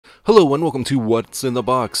Hello and welcome to What's in the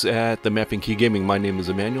Box at the Mapping Key Gaming. My name is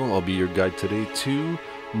Emmanuel. I'll be your guide today to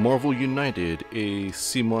Marvel United, a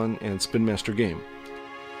CMON and Spin Master game.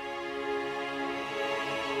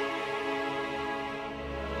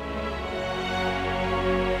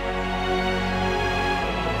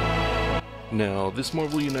 Now, this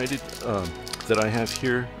Marvel United that I have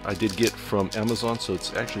here, I did get from Amazon, so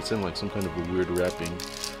it's in like some kind of a weird wrapping.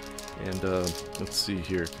 And let's see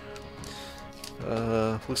here.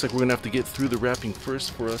 Looks like we're gonna have to get through the wrapping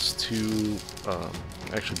first for us to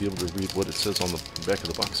actually be able to read what it says on the back of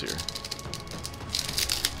the box here.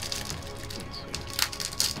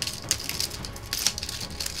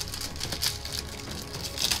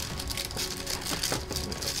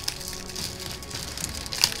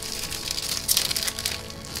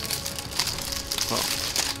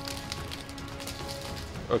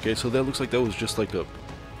 Okay, so that looks like that was just like a,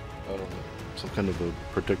 I don't know, some kind of a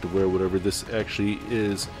protective layer or whatever. This actually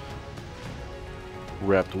is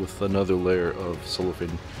wrapped with another layer of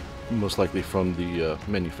cellophane, most likely from the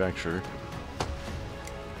manufacturer.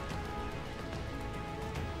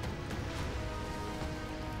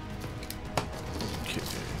 Okay.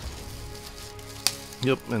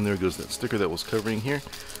 Yep, and there goes that sticker that was covering here.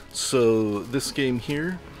 So this game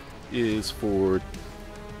here is for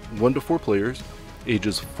 1 to 4 players,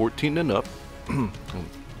 ages 14 and up. I don't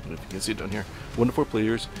know if you can see it down here. 1 to 4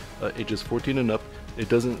 players, ages 14 and up. It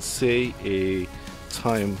doesn't say a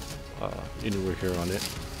time anywhere here on it.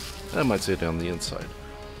 I might say it down the inside.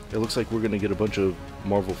 It looks like we're going to get a bunch of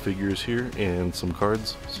Marvel figures here and some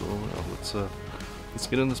cards. So let's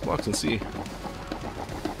get in this box and see.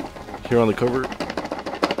 Here on the cover,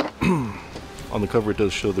 it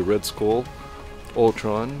does show the Red Skull,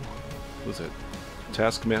 Ultron. What's that?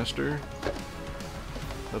 Taskmaster.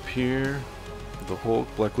 Up here, the Hulk,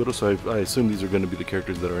 Black Widow, so I assume these are going to be the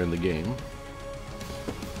characters that are in the game.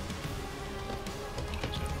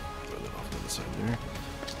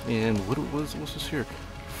 And what's this here?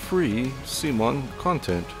 Free CMON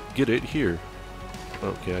content. Get it here.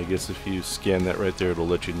 Okay, I guess if you scan that right there, it'll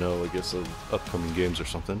let you know, I guess, of upcoming games or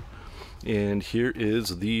something. And here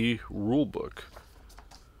is the rulebook.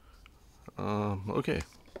 Okay.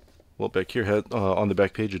 Well, back here, on the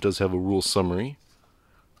back page, it does have a rule summary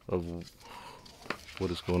of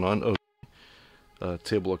what is going on. Oh,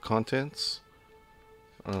 table of contents.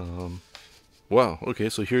 Wow. Okay,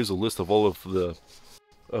 so here's a list of all of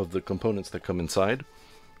the components that come inside.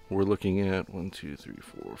 We're looking at 1, 2, 3,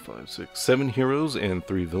 4, 5, 6, 7 heroes and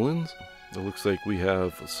 3 villains. It looks like we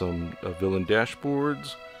have some villain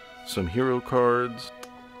dashboards, some hero cards,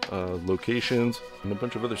 locations, and a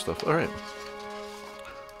bunch of other stuff. All right.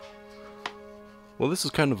 Well, this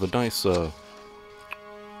is kind of a nice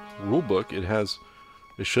rule book.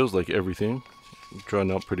 It shows like everything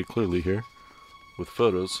drawn out pretty clearly here with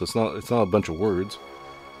photos. So it's not a bunch of words.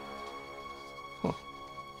 Huh.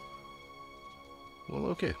 Well,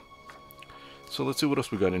 okay. So let's see what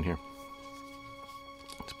else we got in here.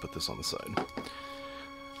 Let's put this on the side.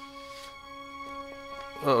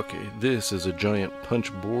 Okay, this is a giant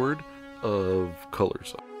punch board of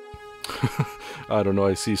colors. I don't know,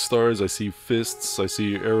 I see stars, I see fists, I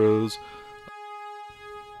see arrows.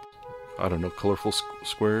 I don't know, colorful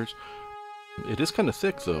squares. It is kind of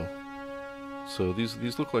thick though. So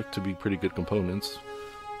these look like to be pretty good components.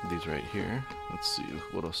 These right here. Let's see,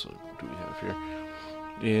 what else do we have here?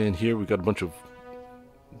 And here we got a bunch of,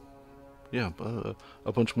 yeah,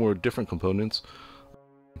 a bunch more different components.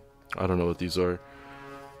 I don't know what these are.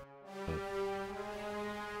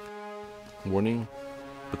 Warning,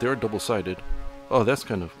 but they are double-sided. Oh, that's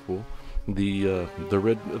kind of cool. The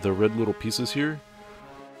red little pieces here,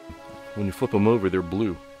 when you flip them over, they're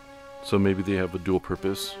blue. So maybe they have a dual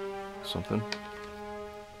purpose, something.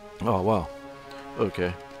 Oh, wow.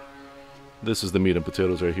 Okay. This is the meat and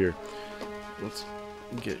potatoes right here. Let's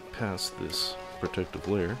get past this protective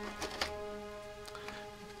layer.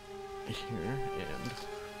 Here, and...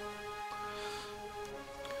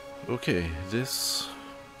 okay, this...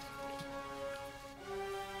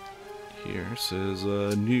 here says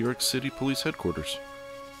New York City Police Headquarters.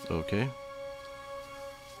 Okay.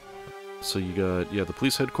 So you got, yeah, the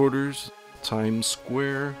police headquarters, Times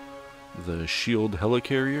Square, the SHIELD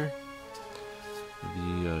helicarrier,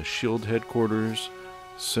 the SHIELD headquarters,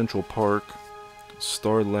 Central Park,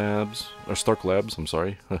 Stark Labs, I'm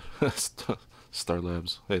sorry. Star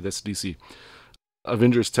Labs. Hey, that's DC.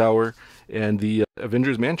 Avengers Tower, and the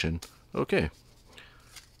Avengers Mansion. Okay.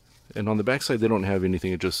 And on the backside, they don't have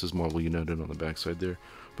anything. It just says Marvel United on the backside there.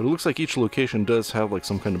 But it looks like each location does have like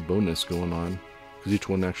some kind of bonus going on, because each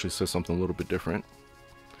one actually says something a little bit different.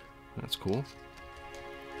 That's cool.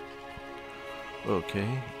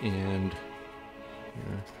 Okay, and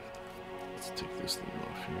here, let's take this thing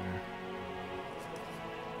off here.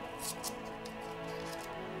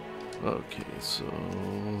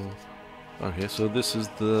 Okay, so this is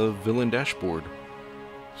the villain dashboard.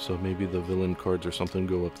 So maybe the villain cards or something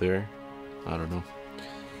go up there. I don't know.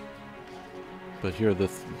 But here are the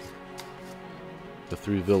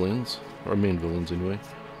three villains, or main villains anyway.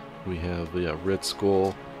 We have Red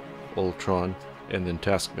Skull, Ultron, and then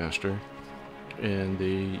Taskmaster. And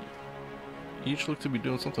they each look to be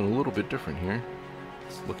doing something a little bit different here,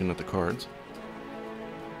 looking at the cards.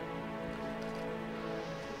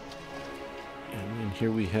 And then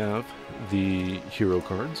here we have the hero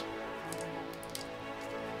cards.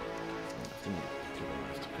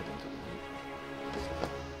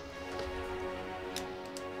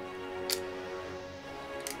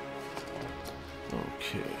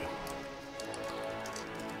 Okay.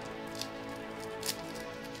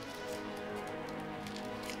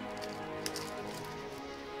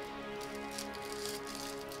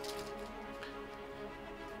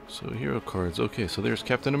 So hero cards. Okay, so there's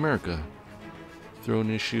Captain America throwing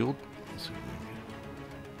his shield. Let's see if we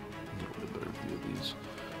can get a little bit better view of these.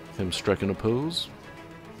 Him striking a pose.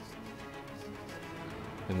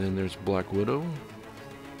 And then there's Black Widow,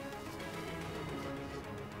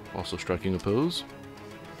 also striking a pose.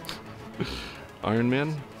 Iron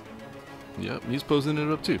Man, yep, he's posing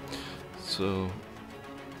it up too. So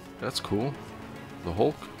that's cool. The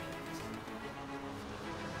Hulk,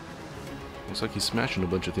 looks like he's smashing a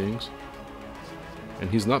bunch of things, and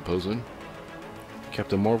he's not posing.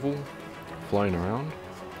 Captain Marvel, flying around,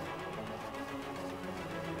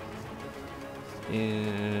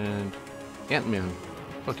 and Ant-Man.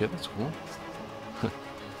 Okay, that's cool.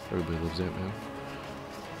 Everybody loves Ant-Man.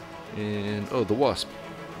 And, oh, the Wasp.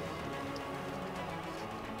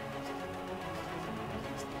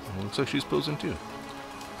 Looks like she's posing too.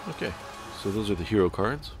 Okay, so those are the hero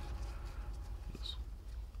cards.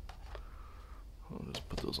 I'll just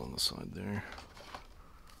put those on the side there.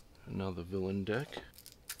 And now the villain deck.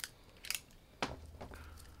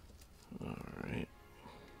 Alright.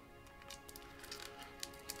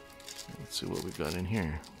 Let's see what we've got in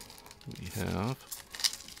here. We have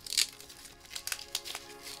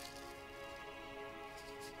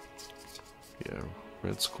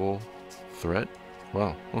Red Skull, Threat.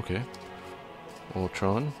 Wow, okay.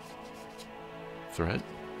 Ultron, Threat.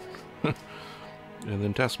 And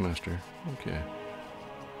then Taskmaster. Okay.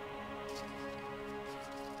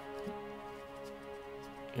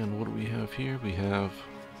 And what do we have here? We have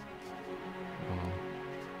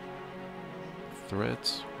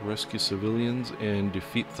threats, rescue civilians, and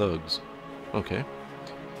defeat thugs. Okay.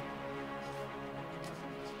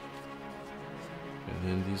 And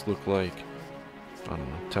then these look like, I don't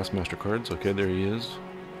know, Taskmaster cards. Okay, there he is,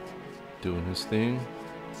 doing his thing.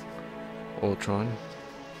 Ultron.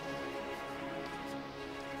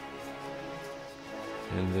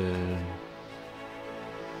 And then...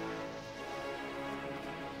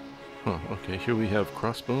 Huh, okay, here we have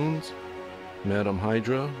Crossbones, Madam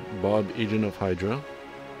Hydra, Bob, Agent of Hydra,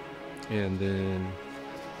 and then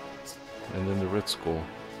the Red Skull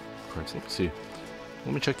cards. Let me see.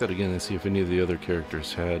 Let me check that again and see if any of the other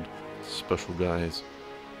characters had special guys.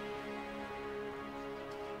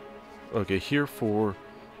 Okay, here for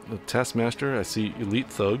the Taskmaster, I see Elite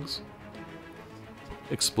Thugs,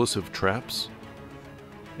 Explosive Traps,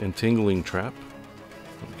 Entangling Trap.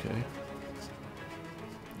 Okay.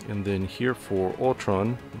 And then here for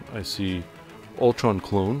Ultron, I see Ultron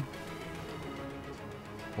Clone,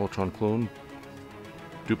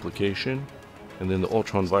 Duplication, and then the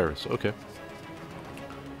Ultron Virus. Okay.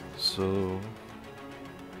 So,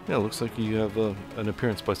 yeah, looks like you have an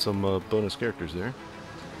appearance by some bonus characters there.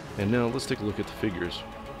 And now let's take a look at the figures.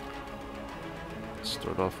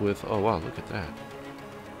 Start off with, oh wow, look at that.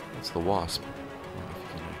 That's the Wasp. I don't know if you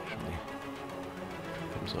can actually,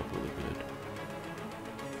 comes up really good.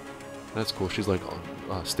 That's cool. She's like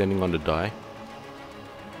standing on the die.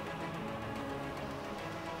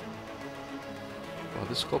 Wow,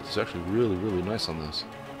 this sculpt is actually really, really nice on this.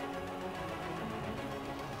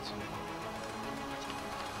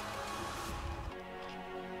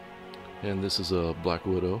 And this is a Black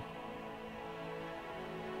Widow.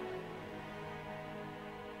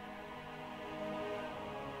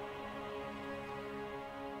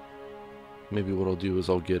 Maybe what I'll do is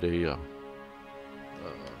I'll get a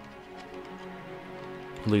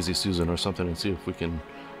Lazy Susan or something and see if we can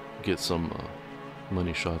get some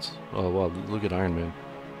money shots. Oh wow, look at Iron Man.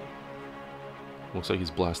 Looks like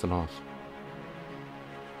he's blasting off.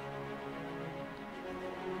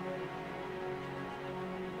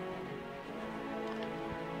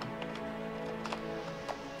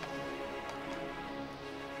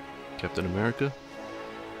 Captain America.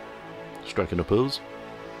 Striking a pose.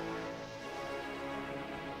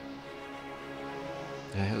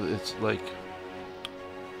 Yeah, it's like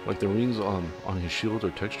the rings on his shield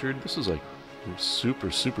are textured. This is like super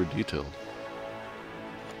detailed.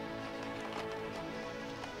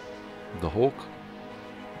 The Hulk,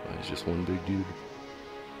 he's just one big dude.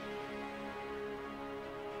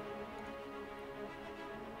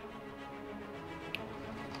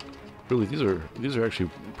 Really, these are actually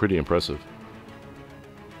pretty impressive.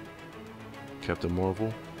 Captain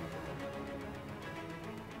Marvel.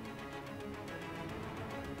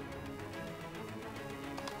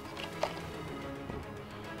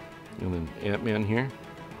 And then Ant-Man here.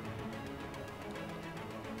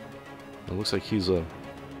 It looks like he's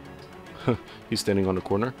he's standing on a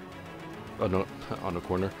corner. Oh no, on a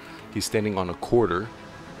corner. He's standing on a quarter.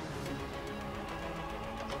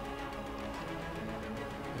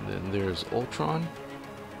 And then there's Ultron.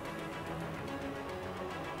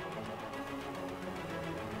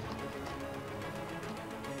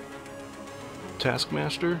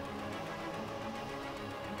 Taskmaster.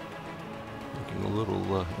 Looking a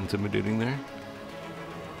little intimidating there.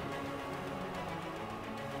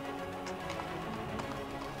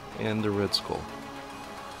 And the Red Skull.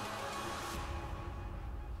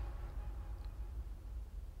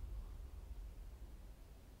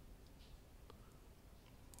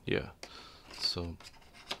 Yeah, so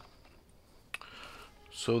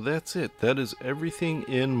that's it. That is everything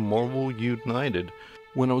in Marvel United.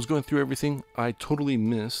 When I was going through everything, I totally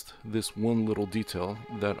missed this one little detail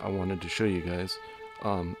that I wanted to show you guys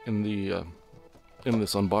in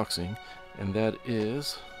this unboxing, and that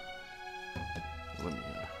is, let me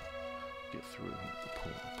get through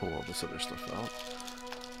and pull all this other stuff out.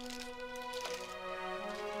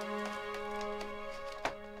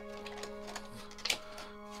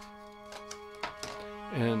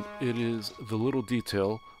 And it is the little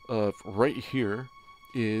detail of right here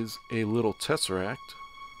is a little Tesseract,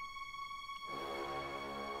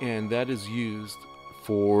 and that is used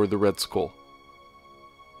for the Red Skull.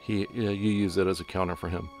 You use it as a counter for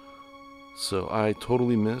him. So I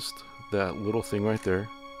totally missed that little thing right there.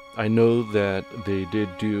 I know that they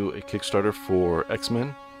did do a Kickstarter for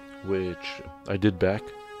X-Men, which I did back,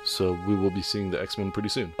 so we will be seeing the X-Men pretty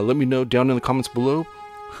soon. Let me know down in the comments below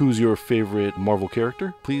who's your favorite Marvel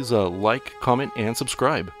character. Please like, comment, and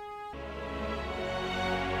subscribe.